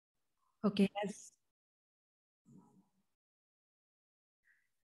Okay.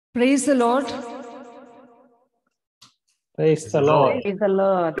 Praise the Lord. Praise the Lord. Praise the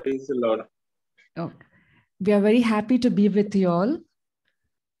Lord. Praise the Lord. Oh, we are very happy to be with you all.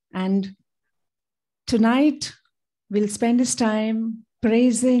 And tonight, we'll spend this time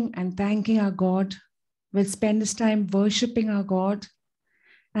praising and thanking our God. We'll spend this time worshiping our God.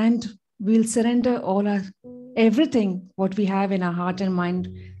 And we'll surrender all our everything, what we have in our heart and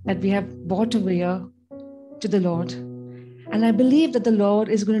mind that we have brought over here to the Lord. And I believe that the Lord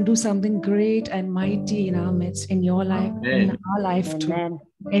is going to do something great and mighty in our midst, in your life, in our life too. Amen.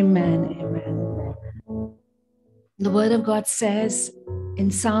 Amen. Amen. The word of God says in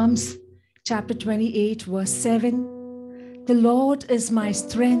Psalms chapter 28, verse 7, the Lord is my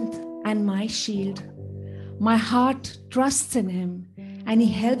strength and my shield. My heart trusts in him and he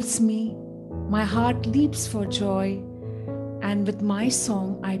helps me. My heart leaps for joy, and with my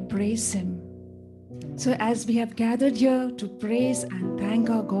song I praise him. So as we have gathered here to praise and thank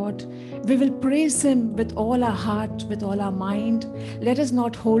our God, we will praise him with all our heart, with all our mind. Let us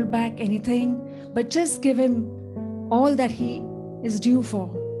not hold back anything, but just give him all that he is due for.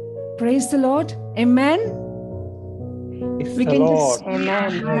 Praise the Lord. Amen. Praise We the can Lord. just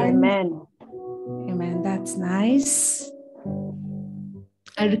Amen. Amen. Amen. That's nice.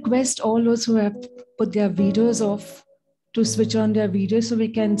 I request all those who have put their videos off to switch on their videos so we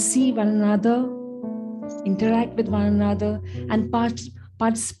can see one another, interact with one another, and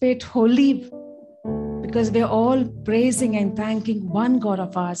participate wholly, because we're all praising and thanking one God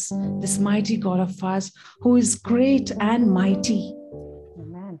of ours, this mighty God of ours, who is great and mighty.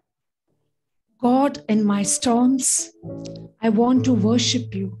 Amen. God, in my storms, I want to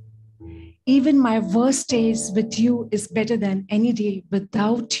worship you. Even my worst days with you is better than any day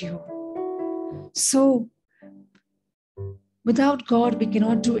without you. So, without God, we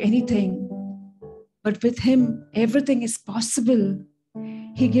cannot do anything. But with him, everything is possible.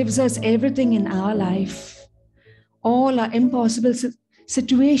 He gives us everything in our life. All our impossible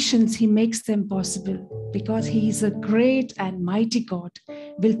situations, he makes them possible because he is a great and mighty God.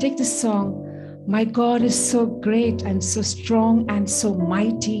 We'll take this song, My God is so great and so strong and so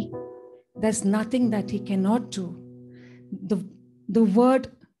mighty. There's nothing that he cannot do. The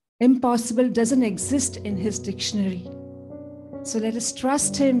word impossible doesn't exist in his dictionary. So let us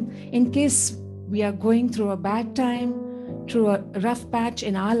trust him in case we are going through a bad time, through a rough patch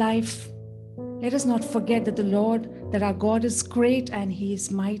in our life. Let us not forget that that our God is great and he is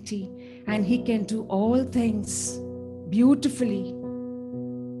mighty and he can do all things beautifully,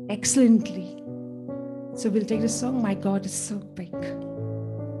 excellently. So we'll take the song, My God is so big.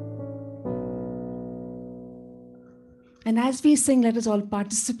 And as we sing, let us all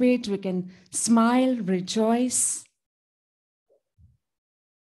participate. We can smile, rejoice.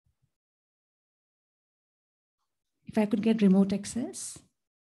 If I could get remote access.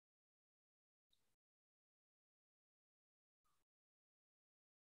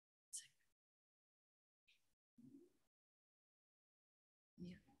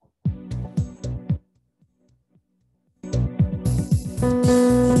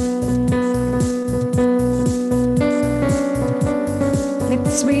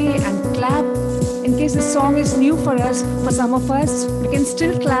 Let's sway and clap. In case the song is new for us, for some of us, we can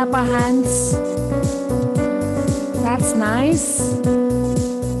still clap our hands. That's nice.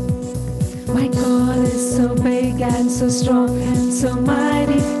 My God is so big and so strong and so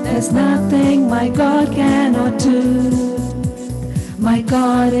mighty. There's nothing my God cannot do. My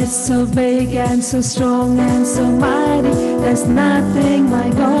God is so big and so strong and so mighty. There's nothing my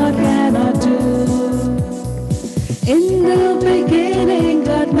God cannot do. In the beginning,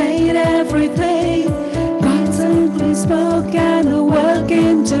 God made everything. God simply spoke and the world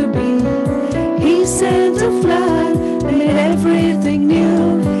came to be. He sent a flood, made everything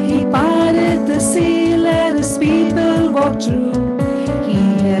new. He parted the sea, let his people walk through. He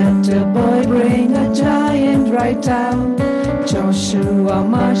helped a boy bring a giant right down. Joshua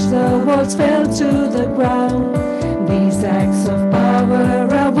marched, the walls fell to the ground. These acts of power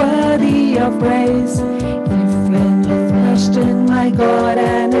are worthy of praise. If you question my God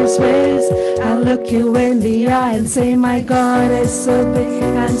and his ways, I'll look you in the eye and say, my God is so big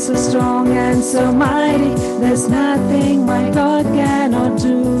and so strong and so mighty. There's nothing my God cannot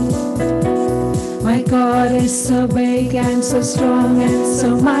do. My God is so big and so strong and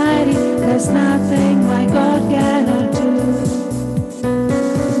so mighty. There's nothing my God cannot do.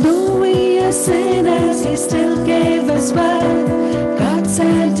 Though we are sinners, he still gave us birth. God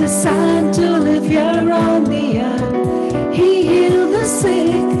sent his son to live here on the earth. He healed the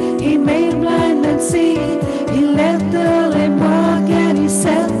sick, he made blind men see. He let the lame walk and he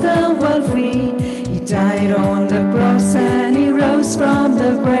set the world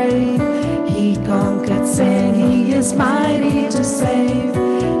to save.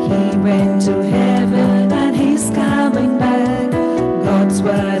 He went to heaven and he's coming back. God's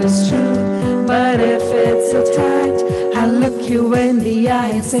word is true, but if it's attacked, I'll look you in the eye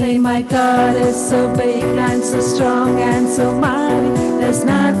and say, my God is so big and so strong and so mighty. There's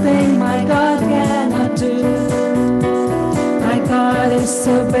nothing my God cannot do. My God is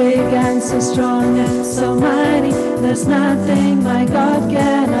so big and so strong and so mighty. There's nothing my God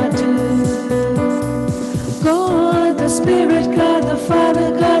cannot do. God the Spirit, God the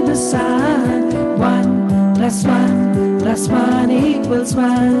Father, God the Son. 1 + 1 + 1 equals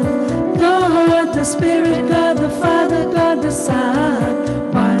 1. God the Spirit, God the Father, God the Son.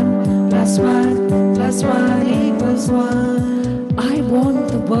 1 + 1 + 1 equals 1. I want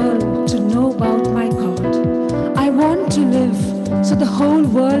the world to know about my God. I want to live so the whole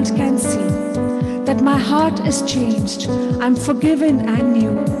world can see that my heart is changed. I'm forgiven and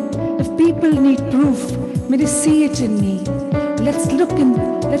new. If people need proof, may they see it in me. Let's look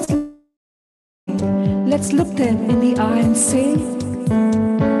them in the eye and say,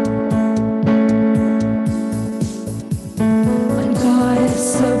 my God is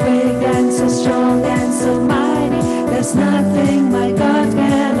so big and so strong and so mighty. There's nothing my God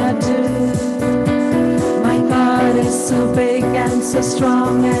cannot do. My God is so big and so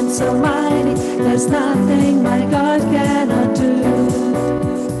strong and so mighty. There's nothing my God cannot do.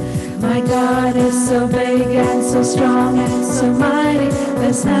 My God is so big and so strong and so mighty.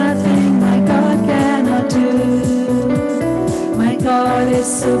 There's nothing my God cannot do. My God is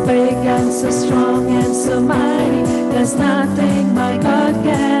so big and so strong and so mighty. There's nothing my God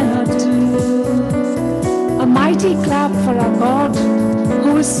cannot do. A mighty clap for our God,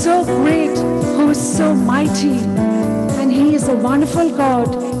 who is so great, who is so mighty. And He is a wonderful God.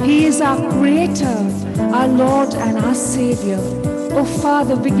 He is our Creator, our Lord and our Savior. Oh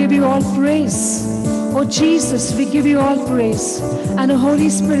Father, we give you all praise. Oh Jesus, we give you all praise. And oh Holy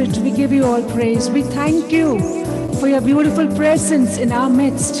Spirit, we give you all praise. We thank you for your beautiful presence in our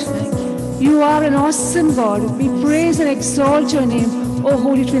midst. You are an awesome God. We praise and exalt your name, oh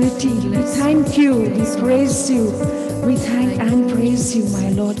Holy Trinity. We thank you. We praise you. We thank and praise you, my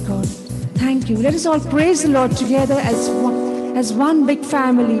Lord God. Thank you. Let us all praise the Lord together as one big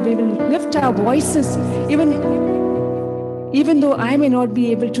family. We will lift our voices, even though I may not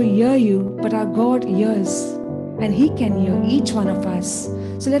be able to hear you, but our God hears, and He can hear each one of us.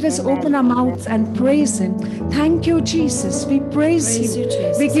 So let us open our mouths and praise Him. Thank you, Jesus. We praise you.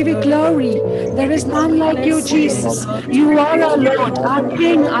 We give you glory. There is none like you, Jesus. You are our Lord, our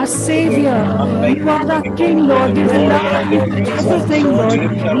King, our Savior. You are our King, Lord. We rely on you for everything, Lord.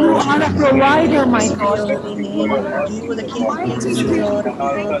 You are a provider, my God. You are the King of Kings, you are the Lord of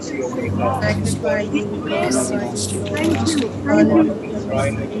Lords. Magnify you, we glorify you, Lord. Hallelujah.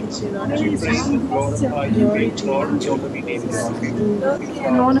 We praise you, Lord Jesus. Glory to you, Jesus.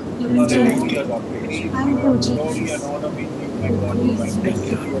 Hallelujah. And honor be unto you. Hallelujah, God, praise you. Thank you, Glory Jesus. and honor be to you, my God, Almighty. Thank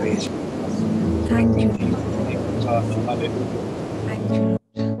you, praise you. Thank you. Thank you, Father. Hallelujah. Thank you.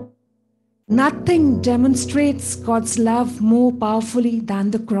 Nothing demonstrates God's love more powerfully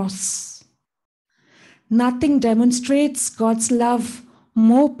than the cross. Nothing demonstrates God's love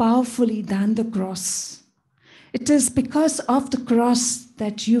more powerfully than the cross. It is because of the cross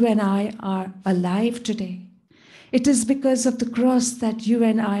that you and I are alive today. It is because of the cross that you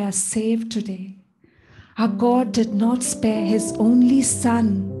and I are saved today. Our God did not spare His only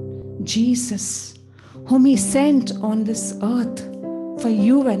Son, Jesus, whom He sent on this earth for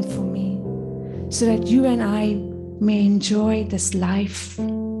you and for me, so that you and I may enjoy this life.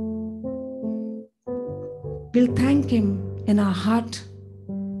 We'll thank Him in our heart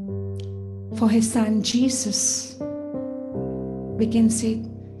for His Son Jesus. We can say,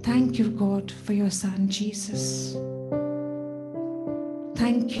 thank you, God, for your Son Jesus.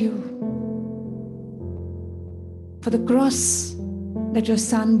 Thank you for the cross that your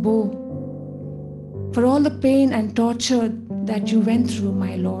Son bore, for all the pain and torture that you went through,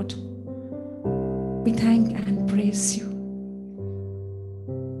 my Lord. We thank and praise you.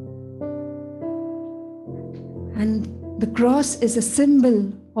 And the cross is a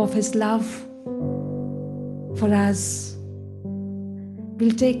symbol of His love for us.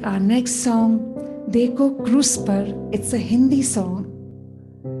 We'll take our next song, Dekho Krus Par. It's a Hindi song.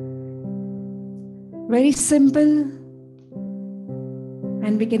 Very simple,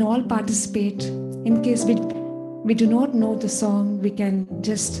 and we can all participate. In case we do not know the song, we can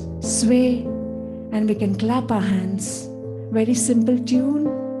just sway and we can clap our hands. Very simple tune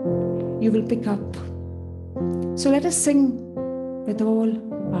you will pick up. So let us sing with all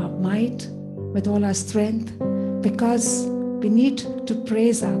our might, with all our strength, because we need to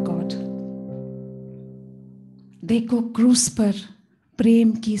praise our God. देखो क्रूस पर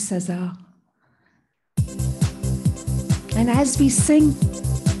प्रेम की सजा. And as we sing,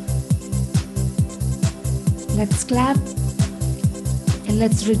 let's clap and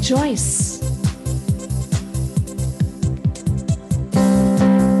let's rejoice.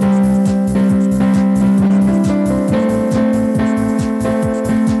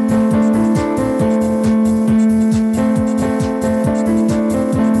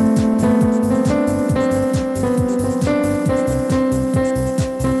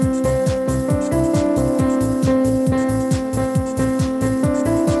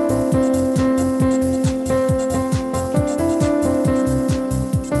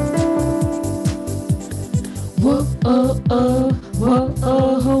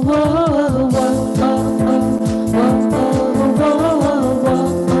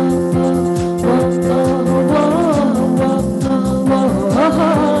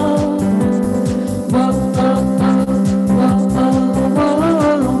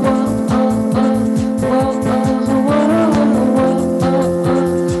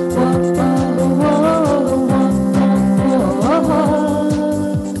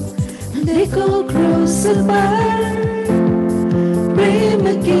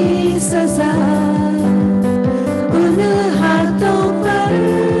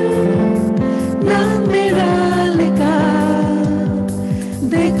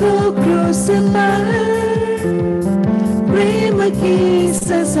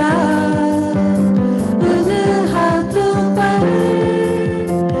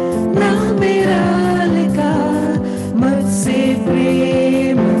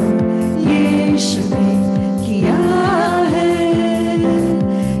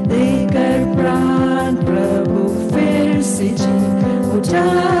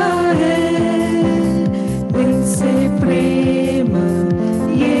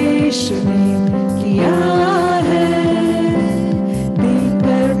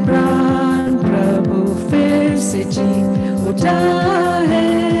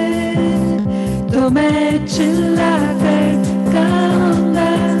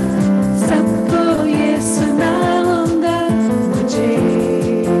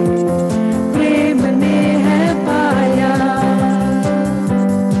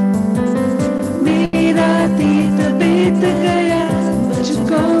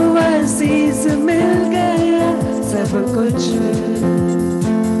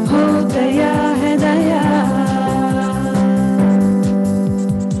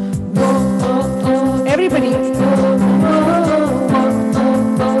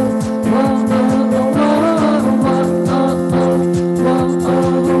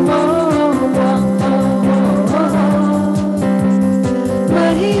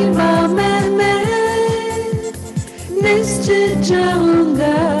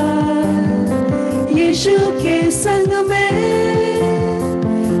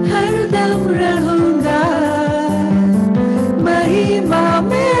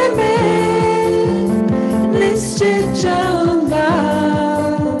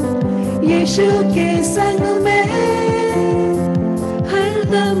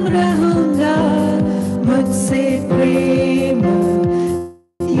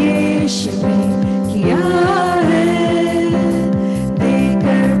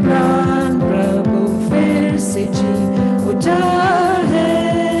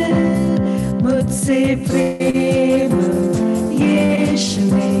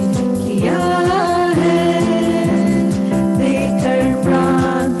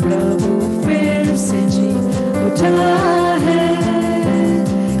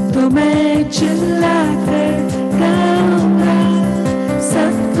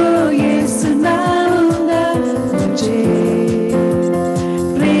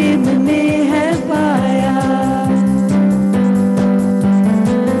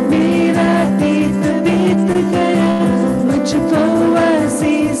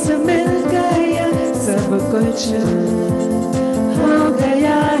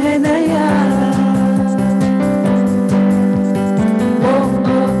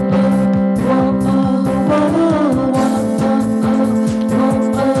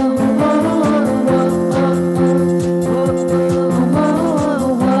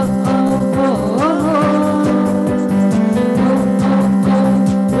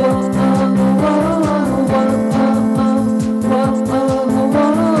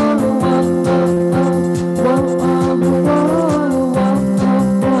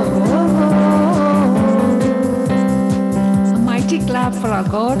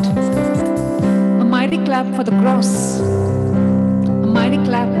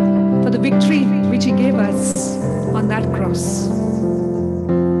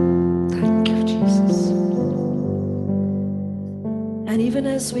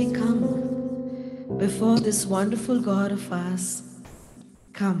 as we come before this wonderful God of ours,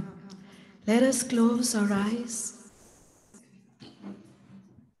 come, let us close our eyes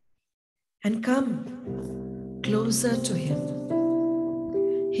and come closer to Him.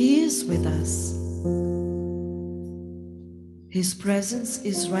 He is with us. His presence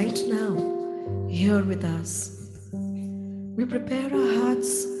is right now here with us. We prepare our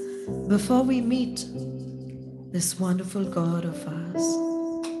hearts before we meet this wonderful God of ours.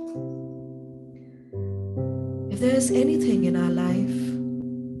 If there is anything in our life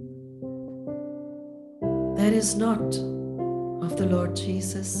that is not of the Lord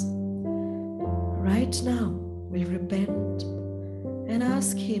Jesus, right now we repent and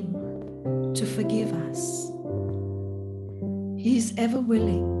ask Him to forgive us. He is ever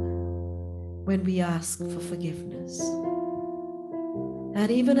willing when we ask for forgiveness. And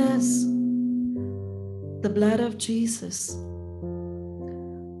even as the blood of Jesus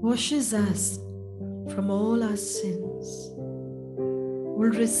washes us from all our sins,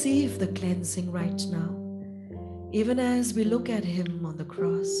 we'll receive the cleansing right now, even as we look at Him on the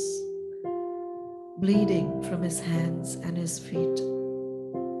cross, bleeding from His hands and His feet.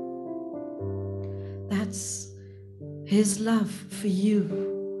 That's His love for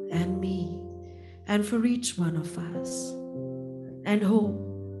you and me and for each one of us. And oh,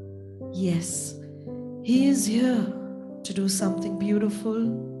 yes, He is here to do something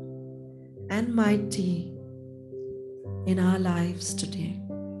beautiful and mighty in our lives today.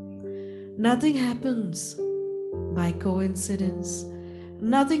 Nothing happens by coincidence.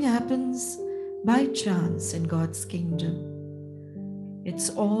 Nothing happens by chance in God's kingdom. It's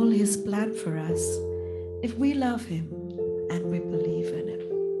all His plan for us if we love Him and we believe in Him.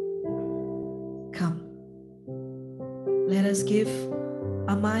 Come, let us give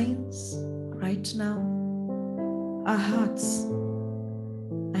our minds right now, our hearts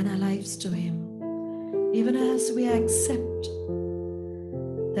and our lives to Him, even as we accept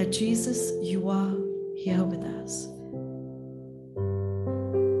that Jesus, you are here with us.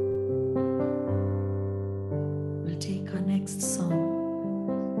 We'll take our next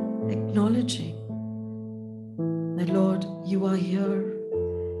song, acknowledging that, Lord, you are here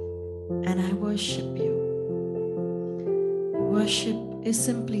and I worship you. Worship is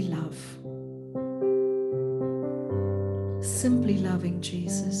simply love. Simply loving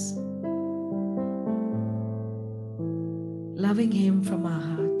Jesus. Loving Him from our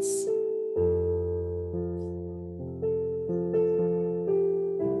hearts.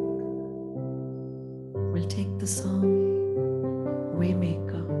 We'll take the song,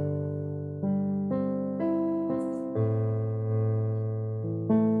 Waymaker.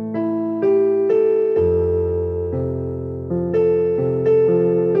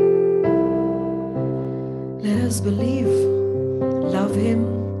 Let us believe, love Him,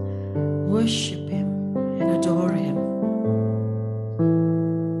 worship Him, and adore Him.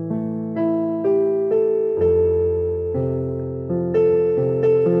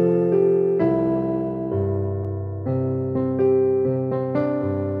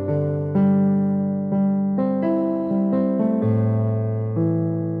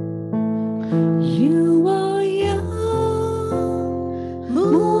 You are young,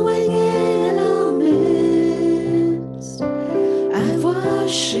 moving in our midst. I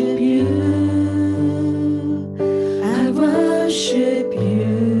worship you. I worship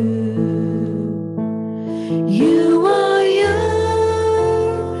you. You are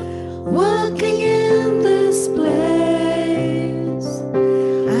young, working in this place.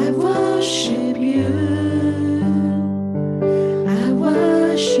 I worship you. I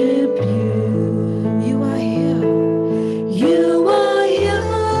worship you. You are here. You are here,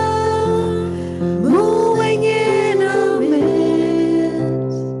 moving in our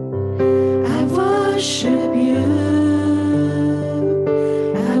midst. I worship you.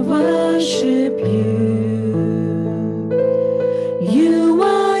 I worship you. You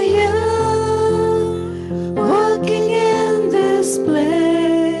are here, walking in this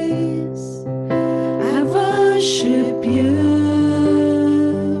place. I worship you.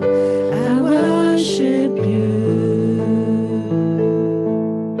 I worship you.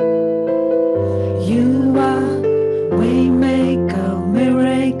 You are waymaker,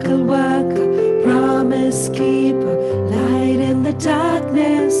 miracle worker, promise keeper, light in the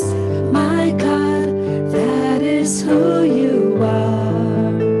darkness. My God, that is who you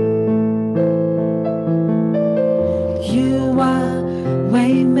are. You are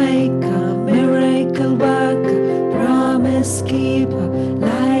waymaker, miracle worker, promise keeper,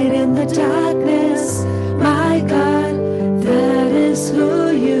 light in the darkness. My God, that is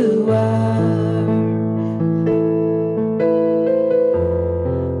who you are.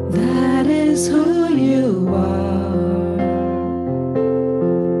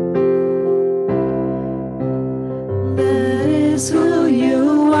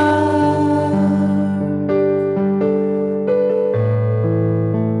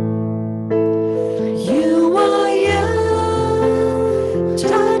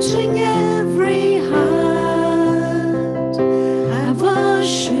 touching every heart. I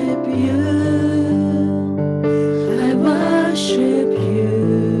worship you. I worship you.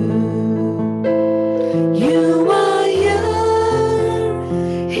 You are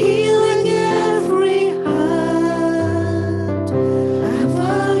here, healing every heart. I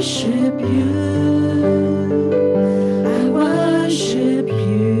worship you. I worship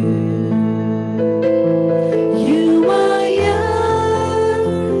you. You are here,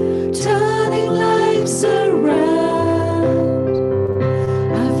 turning lives around.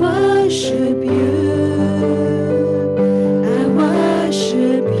 I worship you. I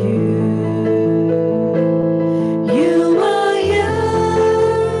worship you. You are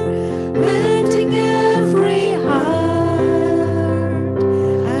here, mending every heart.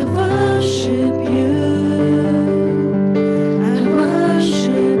 I worship you. I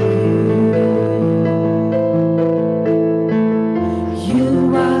worship you.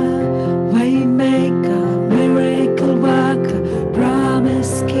 You are waymaker, miracle worker,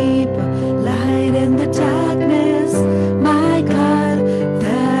 promise keeper, light in the darkness. My God,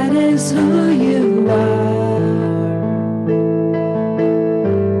 that is who you are.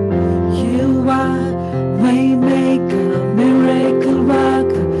 You are waymaker, miracle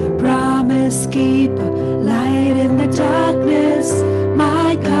worker, promise keeper, light in the darkness.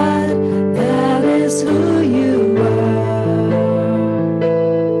 My God, that is who you are.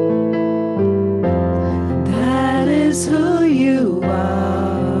 That is who you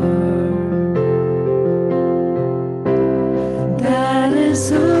are. That is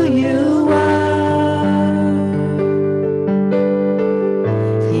who you are.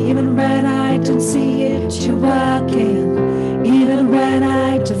 Even when I don't see it, you're working. Even when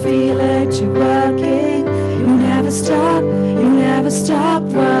I don't feel it, you're working. You never stop, you never stop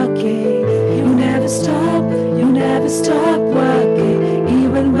working. You never stop, you never stop working.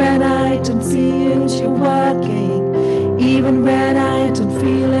 Even when I don't see it, you're working. Even when I don't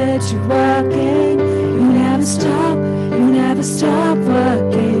feel it, you're working. You never stop, you never stop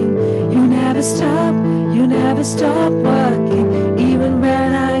working. You never stop, you never stop working. Even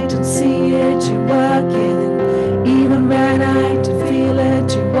when I don't see it, you're working. Even when I don't feel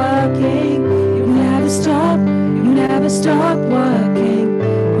it, you're working. You never stop, you never stop working.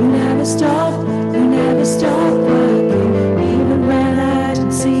 You never stop, you never stop working. Even when I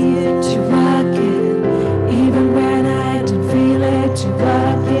don't see it, you're working. Even when I don't feel it, you're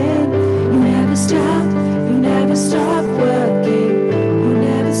working. You never stop, you never stop working. You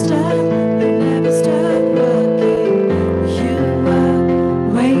never stop, you never stop working. You are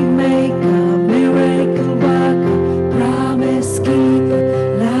waymaker, miracle worker, promise keeper,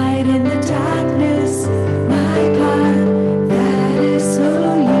 light in the darkness. My God, that is who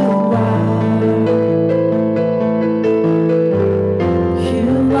you are.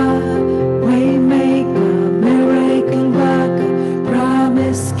 You are waymaker, miracle worker,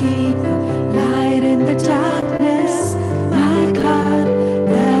 promise keeper, light in the darkness. My God,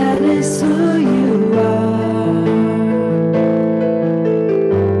 that is who you are.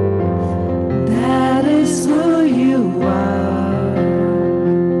 That is who you are.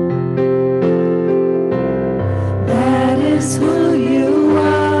 That is who you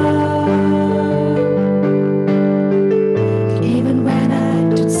are. Even when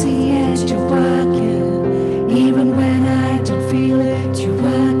I don't see it, you're working. Even when I don't feel it, you're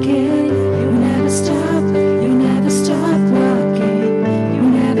working. You never stop, you never stop working. You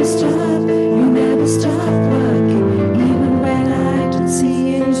never stop, you never stop working. Even when I don't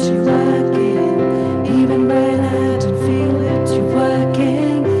see it, you're working. Even when I don't feel it, you're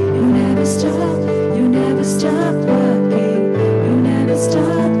working. You never stop, you never stop working. You never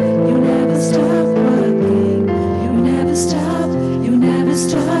stop, you never stop working. You never stop, you never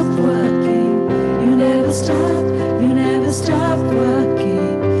stop working. You never stop, you never stop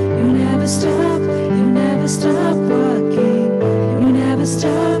working. You never stop, you never stop working. You never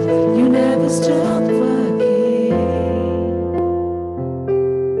stop, you never stop working.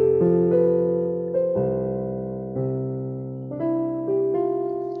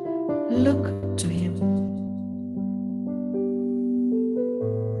 Look to him.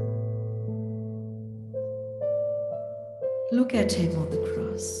 Look at him on the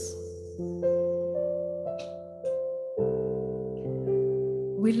cross.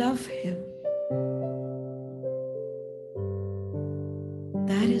 We love him.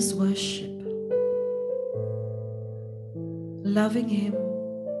 That is worship. Loving him,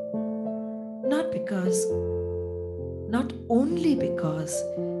 not only because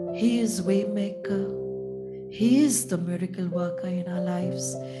he is waymaker, he is the miracle worker in our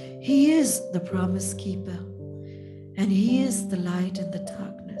lives, he is the promise keeper, and he is the light in the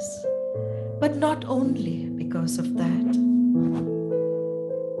darkness. Jesus. But not only because of that,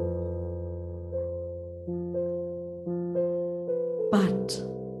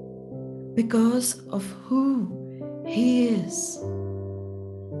 but because of who He is.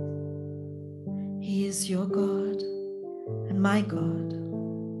 He is your God and my God,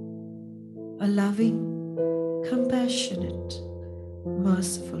 a loving, compassionate,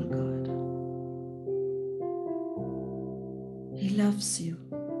 merciful God. He loves you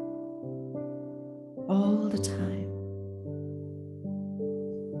all the time.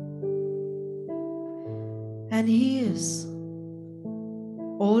 And He is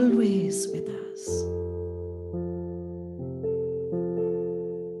always with us.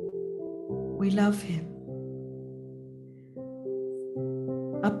 We love Him.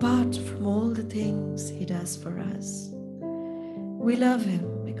 Apart from all the things He does for us, we love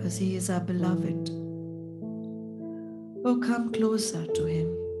Him because He is our beloved. Oh, come closer to Him.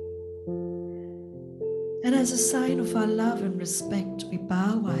 And as a sign of our love and respect, we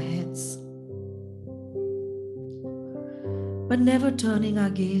bow our heads, but never turning our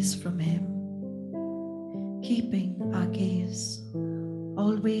gaze from Him, keeping our gaze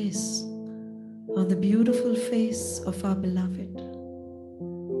always on the beautiful face of our beloved.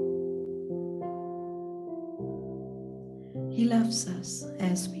 He loves us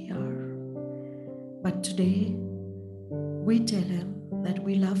as we are, but today we tell Him that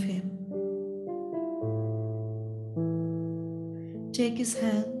we love Him. Take His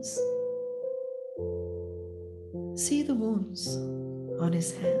hands, see the wounds on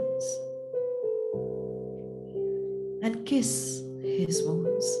His hands, and kiss His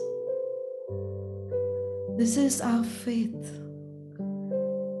wounds. This is our faith,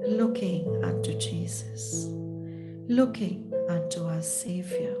 looking unto Jesus, looking unto our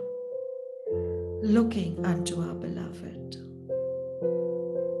Savior, looking unto our beloved.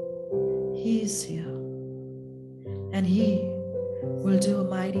 He is here, and He will do a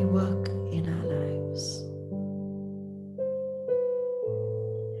mighty work in our lives.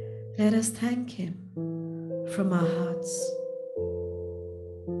 Let us thank Him from our hearts.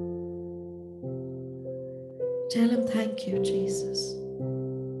 Tell Him, thank you, Jesus.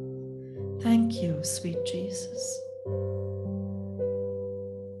 Thank you, sweet Jesus,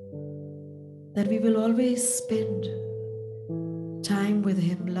 that we will always spend time with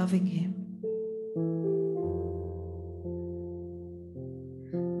Him, loving Him.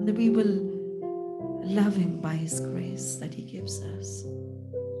 And that we will love Him by His grace that He gives us.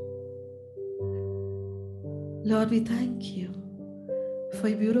 Lord, we thank you for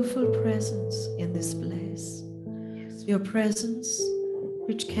your beautiful presence in this place. Your presence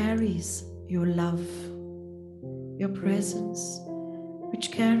which carries your love. Your presence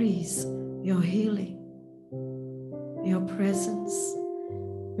which carries your healing. Your presence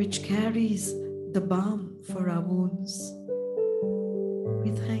which carries the balm for our wounds.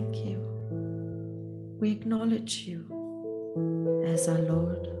 We thank you. We acknowledge you as our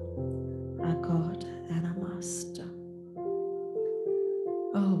Lord, our God, and our Master.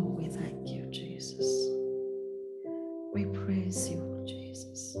 Oh, we thank you, Jesus. We praise you,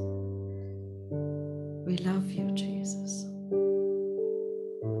 Jesus. We love you, Jesus.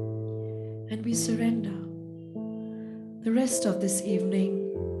 And we surrender the rest of this evening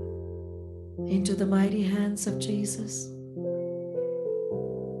into the mighty hands of Jesus,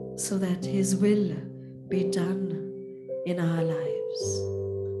 so that His will be done in our lives.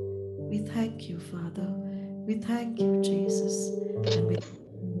 We thank you, Father. We thank you, Jesus. And we thank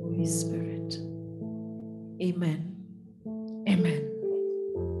you, Holy Spirit. Amen.